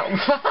over now.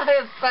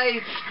 Fire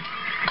face!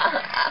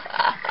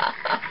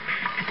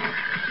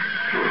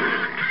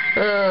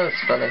 Oh,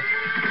 it's funny.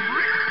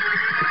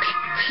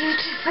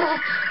 Beautiful!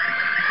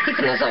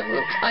 Even as I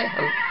look,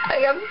 I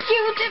am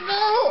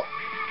beautiful!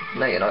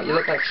 No, you're not. You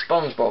look like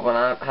SpongeBob when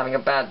I'm having a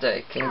bad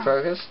day. King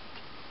Krogus?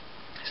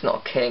 It's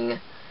not a king.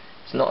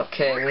 It's not a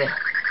king.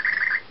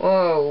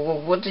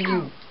 Whoa, what do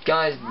you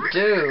guys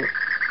do?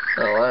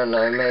 Oh, I don't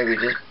know, maybe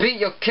just beat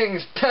your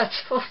king's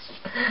petals.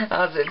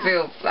 How does it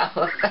feel,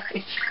 flower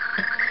face?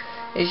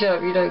 You shut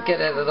up, you don't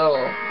get it at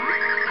all.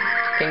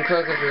 King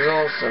Krogus was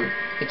awesome.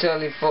 He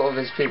totally thought of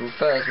his people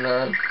first,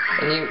 man.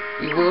 And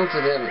you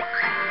wilted him.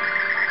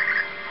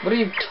 What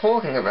are you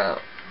talking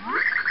about?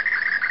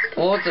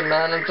 Water,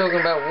 man, I'm talking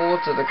about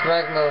water. The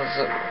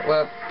Kragnos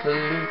were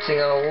polluting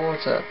our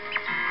water.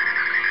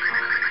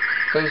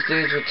 Those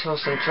dudes were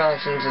tossing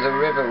trash into the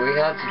river. We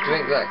had to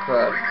drink that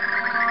crap.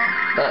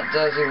 That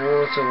dirty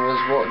water was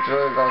what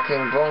drove our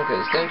king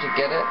bonkers. Don't you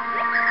get it?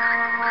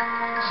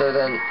 So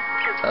then...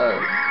 Oh.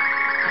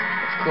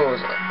 Of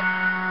course.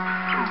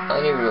 I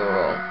knew we were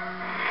wrong.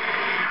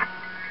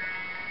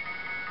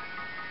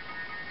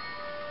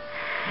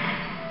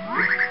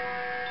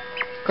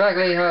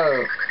 Cragley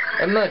Ho!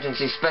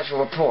 Emergency special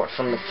report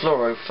from the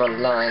Floro front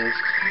lines.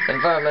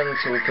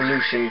 Environmental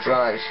pollution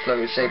drives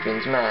Floro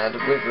sapiens mad.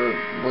 Whither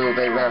will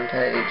they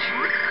rampage?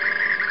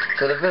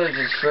 So the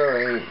villagers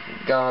throwing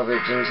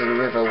garbage into the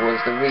river was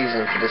the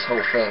reason for this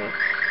whole thing.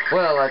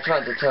 Well, I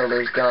tried to tell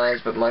those guys,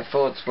 but my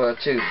thoughts were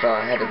too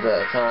far ahead of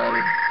their time.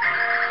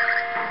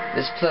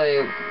 This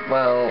play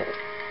well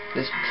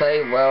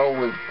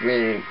with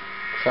green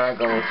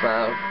Kragon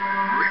cloud.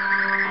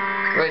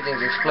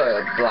 Ratings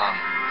explode, blah.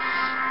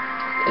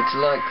 It's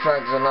like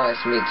Crags on Ice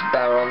meets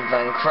Baron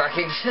Van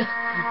Cracking.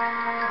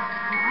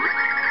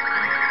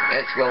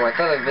 It's well, my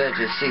fellow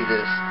villagers see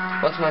this.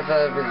 Once my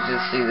fellow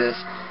villagers see this,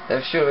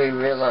 they'll surely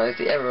realize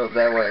the error of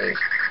their ways.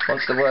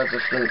 Once the words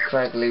of Flint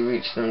Cragley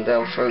reach them,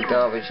 they'll throw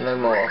garbage no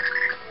more.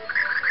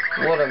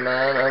 What a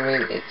man, I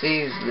mean, it's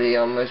easily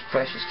our most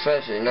precious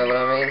treasure, you know what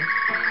I mean?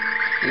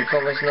 You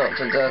promise not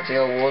to dirty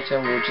our water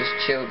and we'll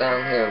just chill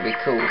down here and be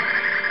cool.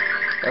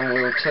 And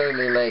we'll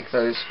totally make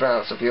those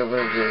sprouts of your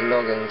villagers'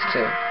 noggins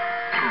too.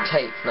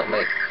 Tape, not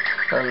make.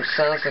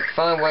 Sounds like a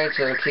fine way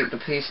to keep the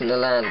peace in the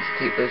land, to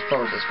keep those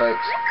promises,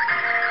 folks.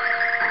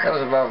 That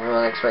was a rather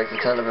unexpected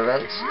turn of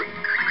events.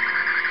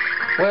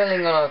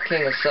 Wailing on our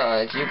king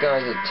aside, you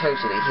guys are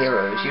totally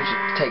heroes. You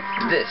should take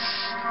this.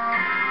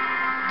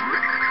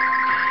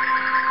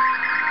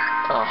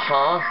 Ah,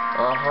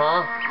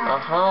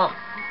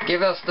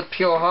 Give us the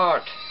pure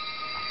heart.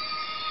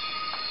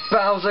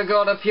 Bowser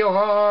got a pure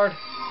heart.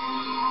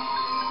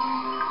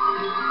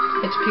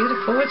 It's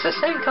beautiful. It's the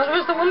same color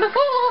as the one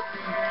before.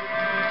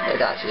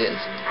 It actually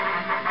is.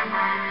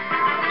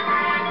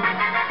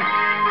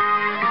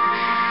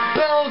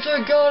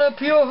 Bowser got a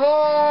pure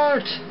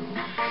heart.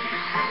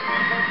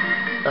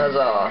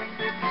 Huzzah.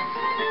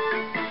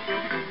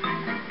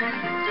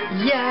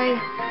 Yay.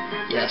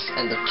 Yes,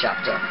 end of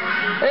chapter.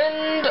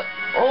 End of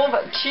chapter.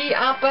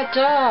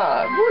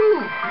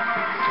 Woo.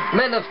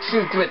 Men of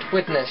true grit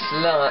witness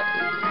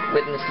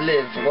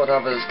live what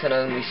others can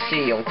only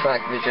see on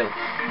crack vision.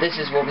 This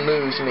is what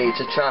moves me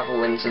to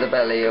travel into the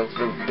belly of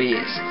the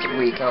beast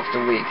week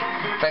after week.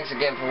 Thanks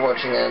again for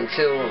watching, and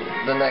until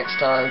the next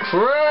time,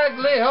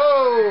 Cragley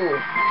ho!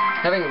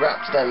 Having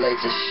wrapped their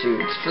latest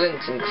shoot,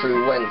 Flint and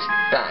crew went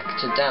back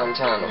to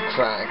downtown of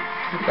Crag.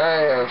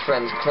 Mario and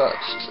friends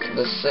clutched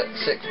the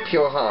sixth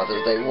pure heart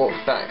as they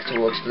walked back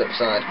towards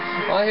Flipside.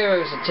 Our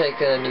heroes had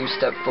taken a new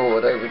step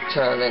forward,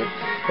 overturning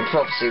the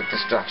prophecy of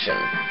destruction.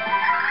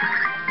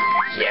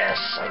 Yes,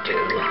 I do.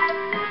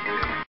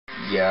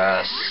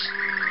 Yes.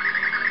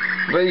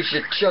 Raise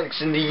your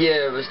chunks in the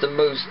air as the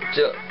most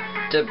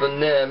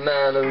debonair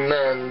man of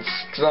man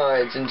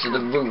strides into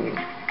the room.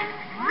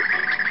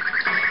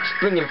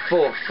 Springing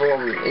forth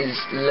from his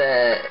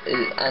lair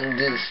and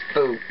his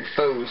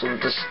foes will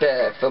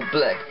despair, for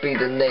black be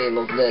the name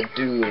of their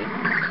doom.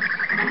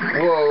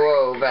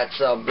 Whoa,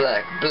 that's our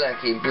black,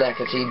 blacky,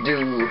 blackety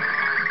doo.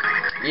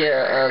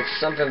 Yeah,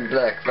 something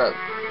black,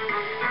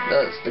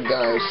 that's the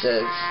guy who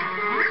says,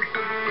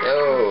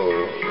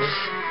 oh.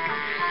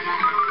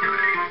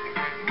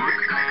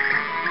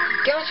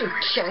 Gosh, you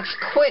chunks,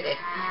 quit it.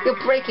 You're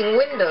breaking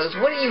windows.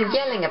 What are you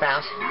yelling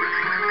about?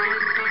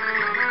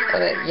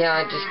 Yeah,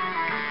 I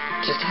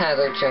just had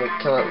Ochunk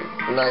come up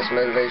with a nice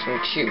motivational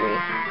tune.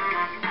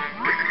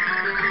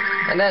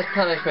 And as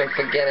punishment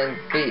for getting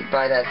beat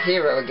by that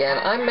hero again,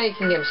 I'm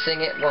making him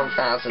sing it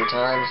 1,000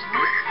 times.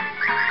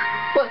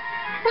 What?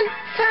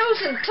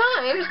 1,000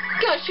 times?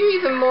 Gosh, you're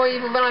even more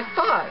evil than I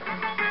thought.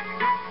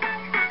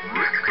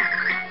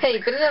 Hey,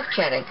 but enough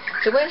chatting.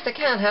 So where's the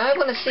Count, huh? I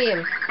want to see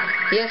him.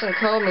 He hasn't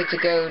called me to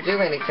go do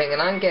anything,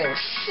 and I'm getting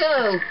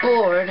so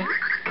bored.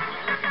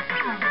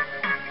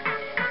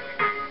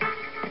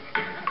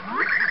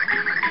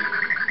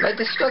 My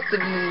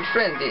destructive little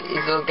friend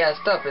is all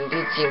gassed up and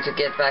did seem to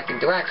get back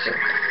into action.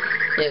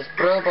 Yes,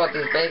 Brobot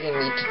is begging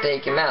me to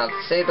take him out.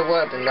 Say the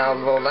word and I'll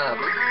roll out.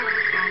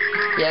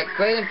 Yeah,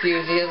 great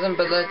enthusiasm,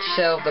 but let's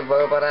shelve the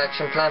robot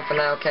action plan for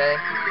now, okay?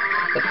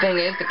 The thing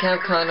is, the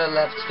Count kinda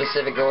left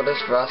specific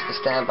orders for us to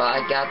stand by.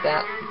 I got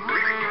that.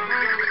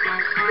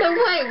 No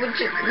way!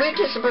 We're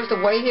just supposed to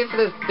wait here for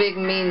those big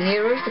mean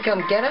heroes to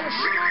come get us?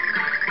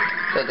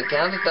 So the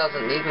Count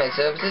doesn't need my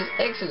services?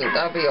 Excellent,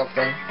 I'll be off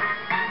then.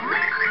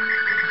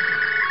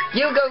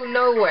 You go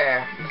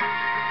nowhere.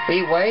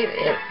 We wait.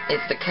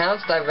 It's the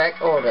Count's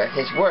direct order.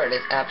 His word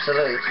is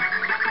absolute.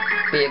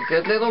 Be a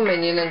good little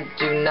minion and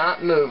do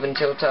not move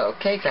until told.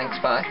 Okay, thanks,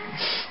 bye.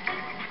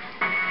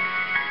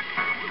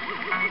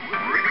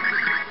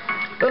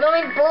 But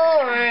I'm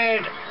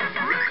bored.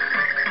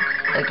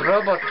 And the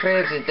robot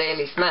craves his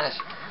daily smash.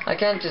 I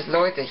can't just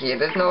loiter here.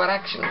 There's no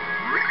action.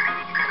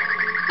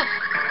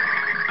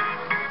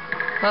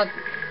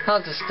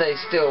 Hard to stay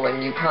still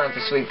when you pine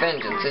for sweet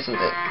vengeance, isn't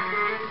it?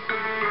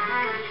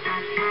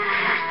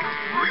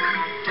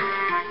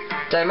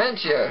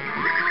 Dimentio.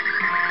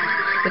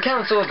 The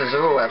Count's orders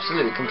are all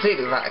absolute,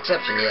 completely without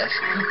exception, yes.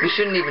 We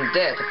shouldn't even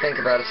dare to think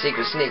about a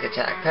secret sneak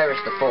attack. Perish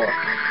the four.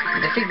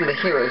 Defeating the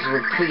heroes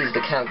would please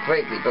the Count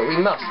greatly, but we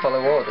must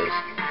follow orders.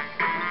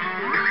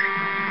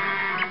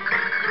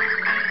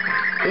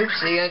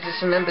 Oopsie, I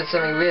just remembered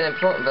something really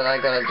important that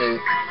I gotta do.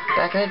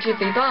 Back in a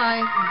jiffy,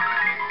 bye!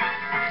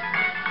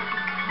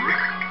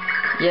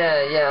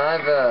 Yeah,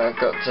 I've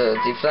got to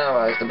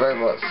deflowerize the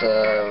robots,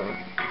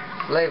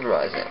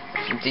 flavorize it.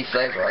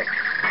 Deflavorize.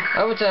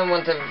 I'll return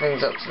once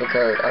everything's up to the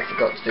code. I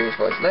forgot to do his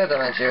voice. No,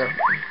 Dimentio.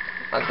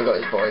 I forgot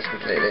his voice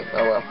completely.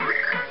 Oh well.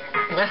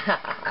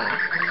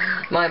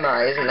 My,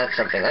 isn't that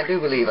something? I do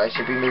believe I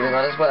should be moving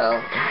on as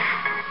well.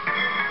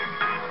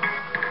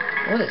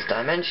 What is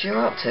Dimentio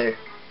up to?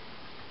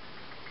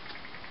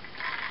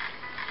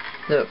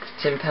 Look,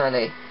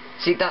 Timpani.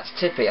 See, that's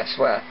Tippy, I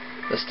swear.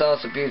 The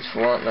stars are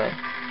beautiful, aren't they?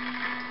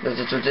 There's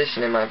a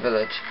tradition in my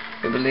village.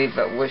 We believe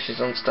that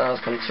wishes on stars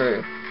come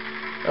true.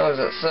 Oh, is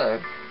that so?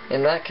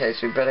 In that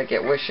case, we better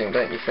get wishing,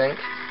 don't you think?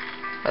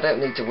 I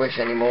don't need to wish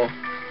anymore.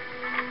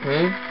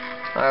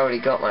 I already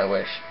got my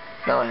wish.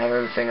 Now I have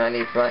everything I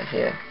need right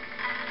here.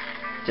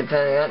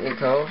 Timpani, aren't you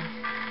cold?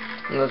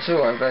 Not at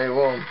all, I'm very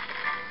warm.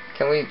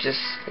 Can we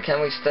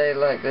stay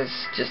like this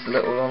just a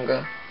little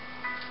longer?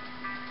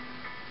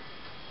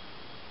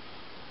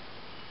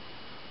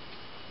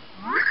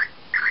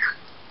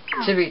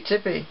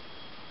 Tippy.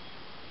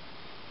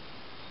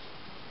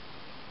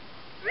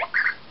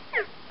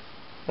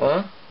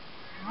 What?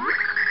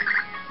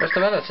 What's the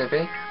matter,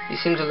 Tippy? You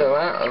seemed a little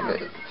out of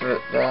it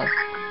there.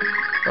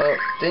 Well,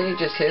 didn't you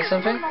just hear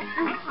something?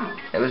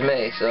 It was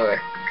me, sorry.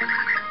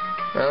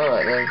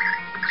 Alright then.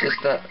 Just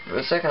that, for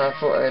a second I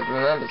thought I had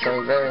remembered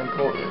something very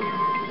important.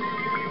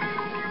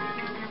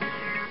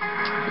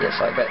 Yes,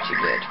 I bet you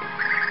did.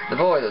 The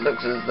void, it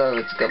looks as though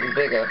it's gotten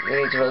bigger. We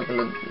need to open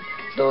the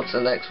door to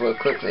the next world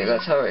quickly.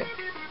 Let's hurry.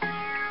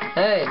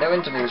 Hey, no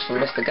intervals for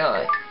Mr.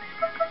 Guy.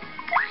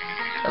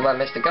 And by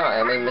Mr. Guy,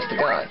 I mean Mr.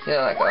 Guy. You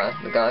know that guy?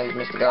 The guy who's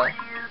Mr. Guy?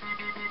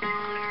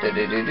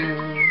 Do-do-do-do.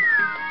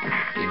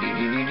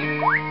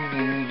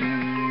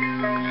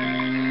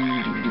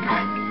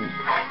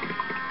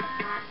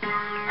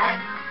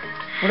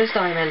 What is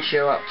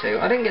Dimencio up to?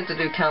 I didn't get to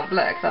do Count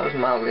Bleck. That was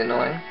mildly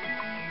annoying.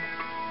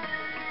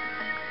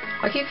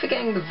 I keep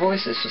forgetting the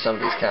voices for some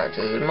of these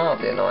characters. It's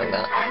mildly annoying,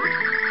 that.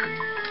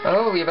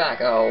 Oh, you're back.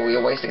 Oh,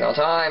 you're wasting our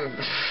time.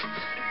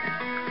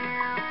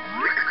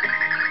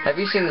 Have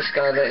you seen the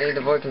sky lately?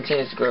 The void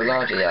continues to grow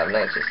larger, yeah, I've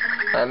noticed.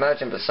 I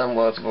imagine that some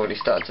worlds have already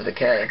started to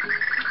decay.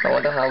 I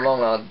wonder how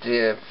long our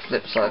dear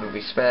Flipside will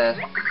be spared.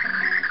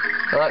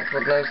 Like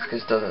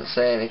Prognosticus doesn't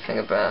say anything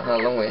about how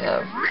long we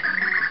have.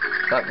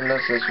 Like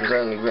Prognosticus was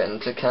only written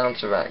to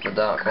counteract the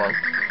Dark One.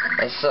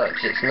 As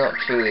such, it's not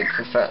truly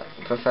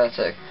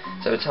prophetic,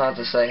 so it's hard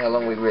to say how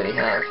long we really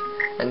have.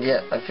 And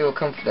yet, I feel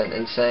confident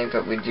in saying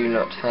that we do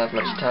not have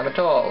much time at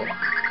all.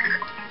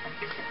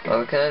 Well,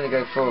 we can only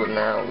go forward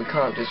now. We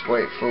can't just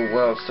wait for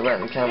worlds to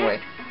end, can we?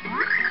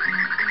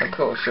 Of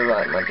course, you're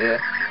right, my dear.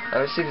 I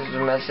received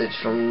a message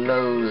from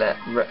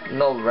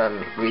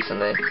Nolrem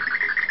recently.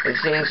 It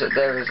seems that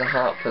there is a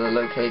heart pillar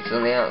located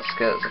on the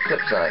outskirts of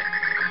Flipside.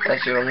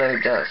 As you'll no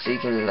doubt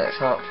seeking the next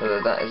heart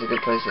pillar, that is a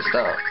good place to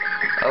start.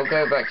 I'll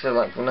go back to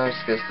like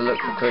Prognosticus to look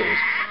for clues.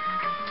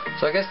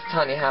 So I guess the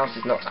tiny house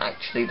is not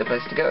actually the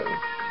place to go.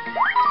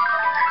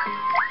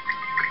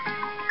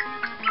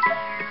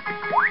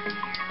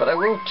 But I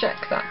will check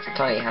that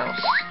tiny house.